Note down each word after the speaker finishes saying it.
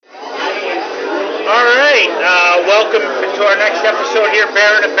welcome to our next episode here,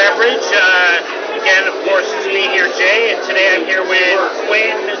 Baron of Beverage. Again, of course, it's me here, Jay, and today I'm here with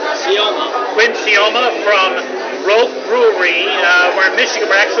Quinn Sioma from Rogue Brewery. We're in Michigan.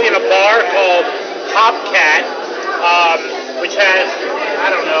 We're actually in a bar called Hopcat, which has, I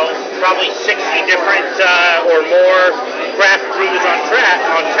don't know, probably 60 different or more craft brews on tap.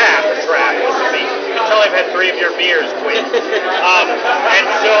 You can tell I've had 3 of your beers, Quinn. And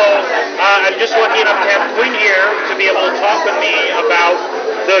so I'm just lucky enough to have Quinn here to be able to talk with me about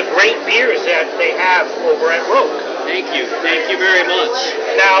the great beers that they have over at Rogue. Thank you very much.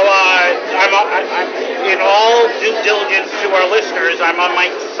 Now, I'm in all due diligence to our listeners, I'm on my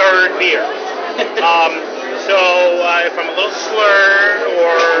 3rd beer. So if I'm a little slurred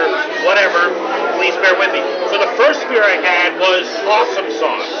or whatever, please bear with me. So the first beer I had was Awesome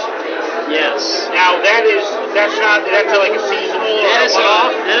Sauce. Yes. Now that's like a seasonal or a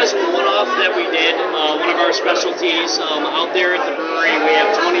one-off? That is a one-off that we did. One of our specialties out there at the brewery. We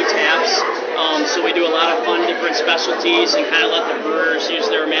have 20 taps. So we do a lot of fun different specialties and kind of let the brewers use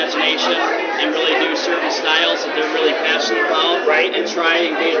their imagination and really do certain styles that they're really passionate about. Right. And try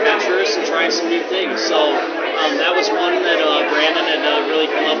and be adventurous and try some new things. So that was one that Brandon had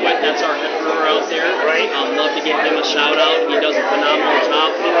really come up with. That's our head brewer out there. Right. Love to give him a shout out. He does a phenomenal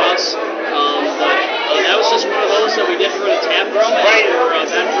job for us. But that was just one of those that we did for the tap room. Right.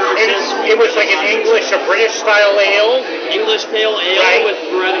 It was like an English or British style ale. English pale ale, right, with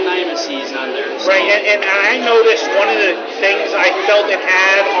Brettanomyces on there. So. Right, and I noticed one of the things I felt it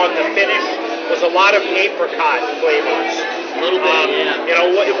had on the finish was a lot of apricot flavors. A little bit, yeah. You know,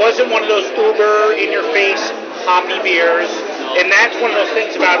 it wasn't one of those uber in your face hoppy beers. No. And that's one of those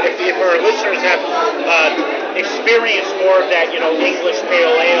things about if our listeners have experienced more of that, English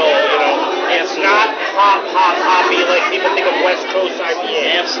pale ale, it's not hoppy like people think of West Coast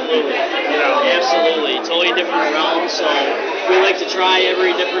IPA. Absolutely. Absolutely. Totally different realm. So we like to try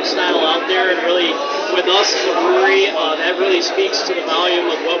every different style out there, and really, with us as a brewery, that really speaks to the volume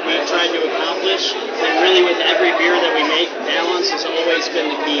of what we've tried to accomplish. And really, with every beer that we make, balance has always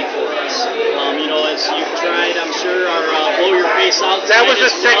been the key for us. As you've tried, I'm sure, our Blow Your Face Out. That was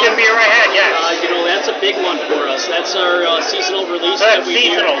the second beer I had, yes. That's a big one for us. That's our seasonal release. So that's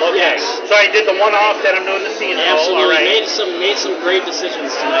seasonal, do. Okay. Yes. So I did the one-off, then I'm doing the seasonal. Absolutely. All right. Made some great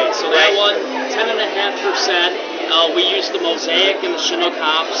decisions tonight. So that one, 10.5%. We use the Mosaic and the Chinook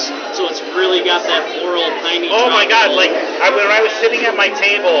hops, so it's really got that floral, piney. Oh my God! Like when I was sitting at my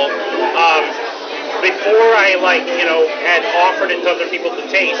table, before I had offered it to other people to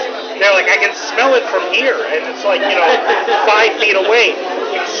taste, they're like, I can smell it from here, and it's like 5 feet away.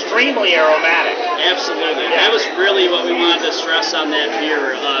 Extremely aromatic. Absolutely. Yeah. That was really what we wanted to stress on that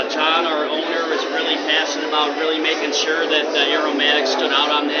beer. John, our owner, was really passionate about really making sure that the aromatic stood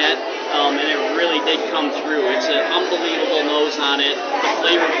out on that, and it really did come through. It's an unbelievable nose on it. The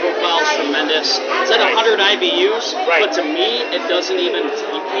flavor profile is tremendous. It's at 100 IBUs, right, but to me, it doesn't even.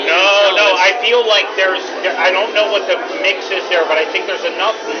 No. I feel like I don't know what the mix is there, but I think there's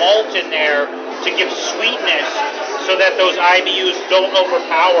enough malt in there to give sweetness so that those IBUs don't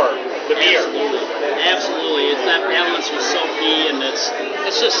overpower the beer. Absolutely. That balance was so key, and it's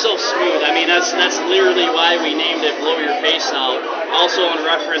just so smooth. I mean, that's literally why we named it Blow Your Face Out. Also in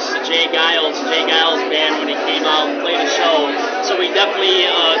reference to Jay Giles' band when he came out and played a show. So we definitely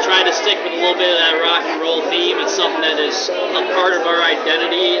try to stick with a little bit of that rock and roll theme. It's something that is a part of our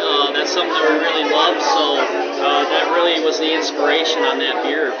identity. That's something that we really love. So that really was the inspiration on that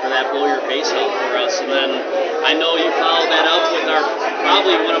beer for that Blow Your Face Out for us. And then I know you followed that up with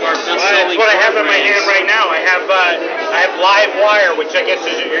probably one of our best-selling. That's what I have in my hand right now. I have Live Wire, which I guess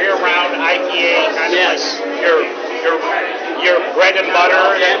is a year-round IPA, kind of like your bread and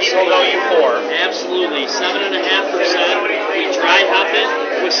butter that people know you for. Absolutely. 7.5%. We dry hop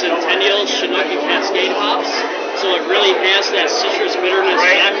it with Centennial, Chinook, and Cascade hops. So it really has that citrus bitterness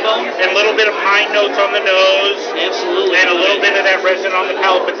backbone. And a little bit of pine notes on the nose. Absolutely. And a little bit of that resin on the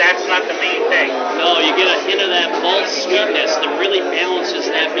palate, but that's not the main thing. No, you get a hint of that malt sweetness that really balances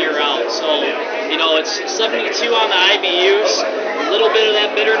that beer out. So, it's 72 on the IBUs, a little bit of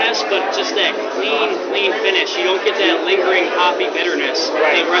that bitterness, but just that clean finish. You don't get that lingering hoppy bitterness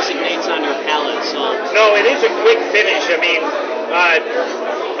that resonates on your palate. So no, it is a quick finish. I mean,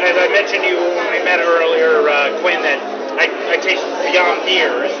 as I mentioned to you when we met earlier, Quinn, that I taste beyond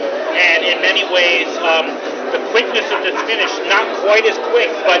beers, and in many ways, the quickness of this finish, not quite as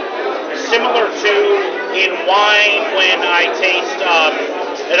quick, but similar to in wine when I taste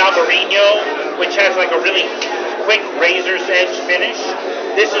an Albarino, which has like a really quick razor's edge finish.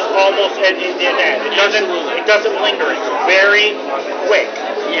 This is almost in that. It doesn't linger. It's very quick.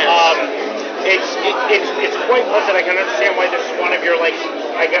 Yes. It's it's quite pleasant. I can understand why this is one of your, like,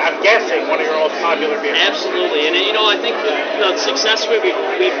 I'm guessing, one of your most popular beers. Absolutely, and I think the success we've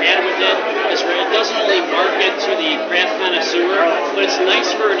had with it is it doesn't only market to the craft connoisseur, but it's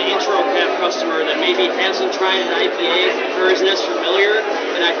nice for an intro craft customer that maybe hasn't tried an IPA or isn't as familiar.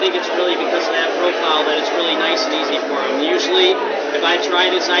 And I think it's really because of that profile that it's really nice and easy for them. Usually, if I try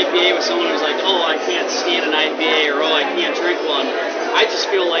this IPA with someone who's like, oh, I can't stand an IPA, or oh, I can't drink one, I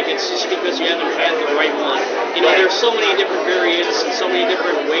just feel like it's just because you haven't had the right one. There's so many different variants and so many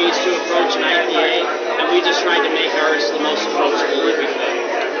different ways to approach an IPA, and we just tried to make ours the most approachable that we could.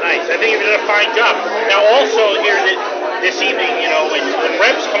 Nice. I think you did a fine job. Now, also here this evening, when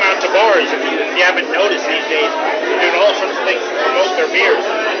reps come out to bars, if you haven't noticed these days, they're doing all sorts of things to promote their beers.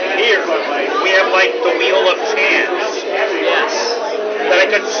 Here, we have like the Wheel of Chance. Yes. That I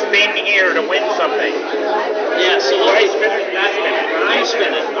could spin here to win something. Yeah, so I spin it? You spin it. You spin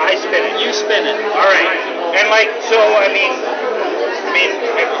it. I spin it. You spin it. All right. And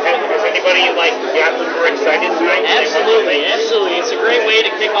has anybody gotten more excited tonight? Absolutely. It's a great way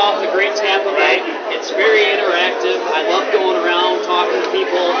to kick off a great Tampa night. It's very interactive. I love going around, talking to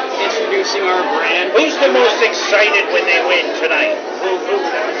people, introducing our brand. Who's the most excited when they win tonight? Who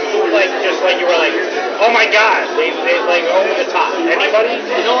you were like, oh my God, they over the top. Anybody?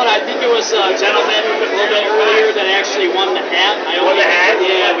 You know what? I think it was a gentleman a little bit earlier that actually won the hat. Won the hat?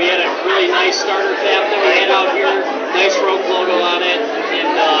 Yeah, we had a really nice starter cap that we had out here. Nice Rogue logo on it, and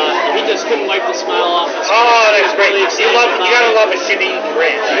he just couldn't wipe the smile off his face. Oh, that's great. Really You gotta love a shitty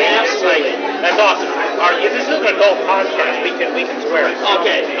brand. Right? Yeah, absolutely. That's awesome. This is an adult podcast. We can swear.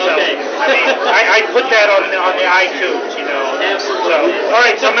 Okay. I put that on the iTunes. Absolutely. So, all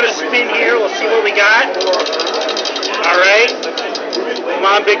right. So I'm gonna spin here. We'll see what we got. All right. Come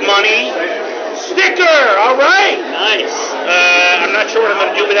on, big money. Sticker. All right. Nice. I'm not sure what I'm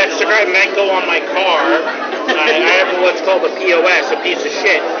going to do with that sticker. I might go on my car. I have what's called a POS, a piece of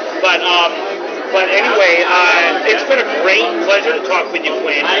shit. But anyway, it's been a great pleasure to talk with you,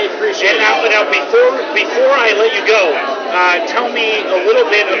 Quinn. I appreciate it. Now, before I let you go, tell me a little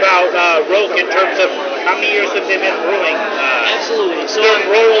bit about Rogue in terms of how many years have they been brewing? Absolutely. So they're in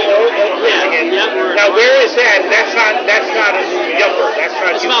rural Michigan. Yeah, now, where is that? That's not a Yupper. That's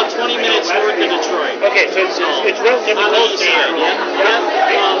not. It's about 20 minutes north of Detroit. Okay, so it's relatively close to here.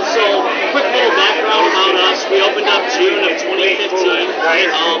 So, quick little background about us. We opened up June of 2015. Right.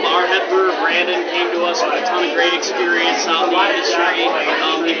 Our head brewer, Brandon, came to us with a ton of great experience out in the industry.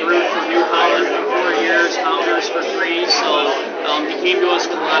 He brewed for New Holland for 4 years, Founders for 3. So, he came to us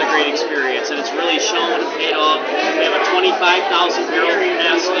with a lot of great experience, and it's really shown and paid off. We have a 25,000 barrel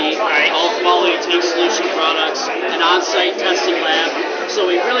capacity, all quality tank solution products, an on-site testing lab. So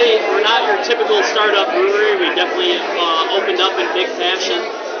we're not your typical startup brewery. We definitely opened up in big fashion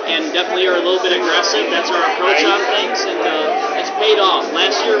and definitely are a little bit aggressive. That's our approach on things, and it's paid off.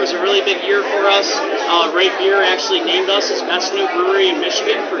 Last year was a really big year for us. Right Beer actually named us as Best New Brewery in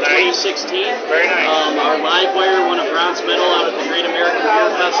Michigan for 2016. Very nice. Our Livewire won a bronze medal out at the Great American Beer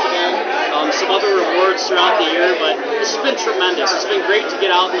Festival. Some other awards throughout the year, but this has been tremendous. It's been great to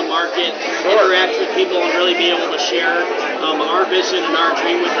get out in the market, interact with people, and really be able to share our vision and our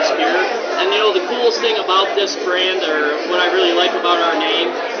dream with this beer. And the coolest thing about this brand, or what I really like about our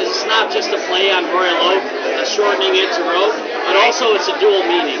name, is it's not just a play on Royal Oak, shortening it to Rogue, but also it's a dual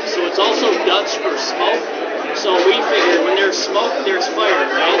meaning. So it's also Dutch for smoke. So we figured when there's smoke, there's fire,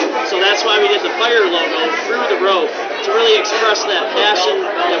 right? So that's why we did the fire logo through the Rogue to really express that passion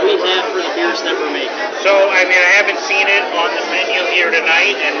that we have for the beers that we're making. So, I haven't seen it on the menu here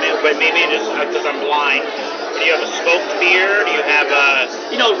tonight, but maybe just because I'm blind. Do you have a smoked beer? Do you have a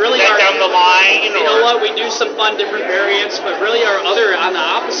really down the line? You know what? We do some fun different variants, but really on the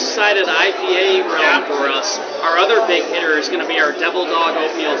opposite side of the IPA realm for us, our other big hitter is going to be our Devil Dog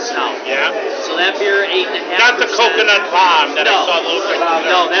Oatmeal Stout. Yeah. So that beer, 8.5%. Not the coconut bomb that I saw those.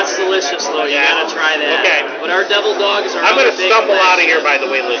 No, that's delicious though. You gotta try that. Okay. But our Devil Dog is our. I'm gonna stumble out of here, by the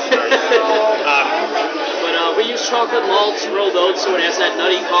way, listeners. We use chocolate malts, rolled oats, so it has that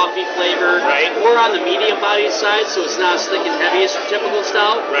nutty coffee flavor. Right. We're on the medium body side, so it's not as thick and heavy as your typical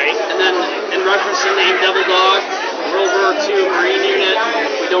stout. Right. And then, in reference to the name Devil Dog, World War II Marine unit,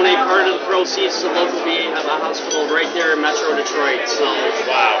 we donate part of the proceeds to the local VA hospital right there in Metro Detroit. So,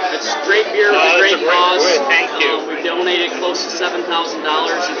 wow. It's great beer with a great cause. Thank you. We've donated close to $7,000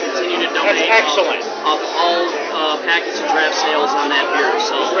 and continue to donate. That's excellent. Of all package and draft sales on that beer.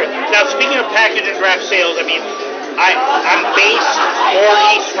 So. Now, speaking of package and draft sales, I'm based more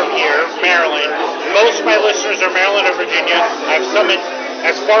east from here, Maryland. Most of my listeners are Maryland or Virginia. I have some in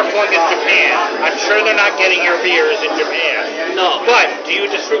as far-flung as Japan, I'm sure they're not getting your beers in Japan. No. But do you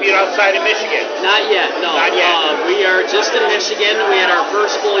distribute outside of Michigan? Not yet, no. Not yet. We are just in Michigan. We had our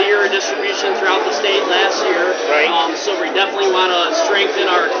first full year of distribution throughout the state last year. Right. So we definitely want to strengthen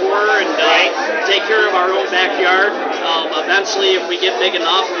our core and take care of our own backyard. Eventually, if we get big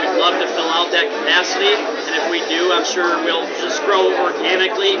enough, we'd love to fill out that capacity. And if we do, I'm sure we'll just grow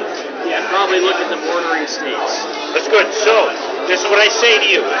organically and probably look at the bordering states. That's good. So, this is what I say to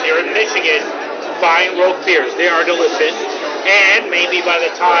you. If you're in Michigan, find Rogue beers. They are delicious. And maybe by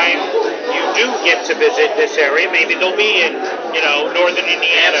the time you do get to visit this area, maybe they'll be in, northern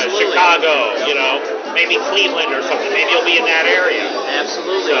Indiana, Absolutely. Chicago, maybe Cleveland or something. Maybe you'll be in that area.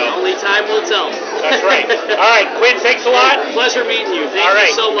 Absolutely. So- Only time will tell. That's right. All right, Quinn, thanks a lot. Pleasure meeting you. Thank All right,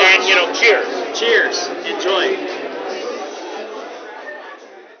 you so much. and, cheers. Cheers. Enjoy.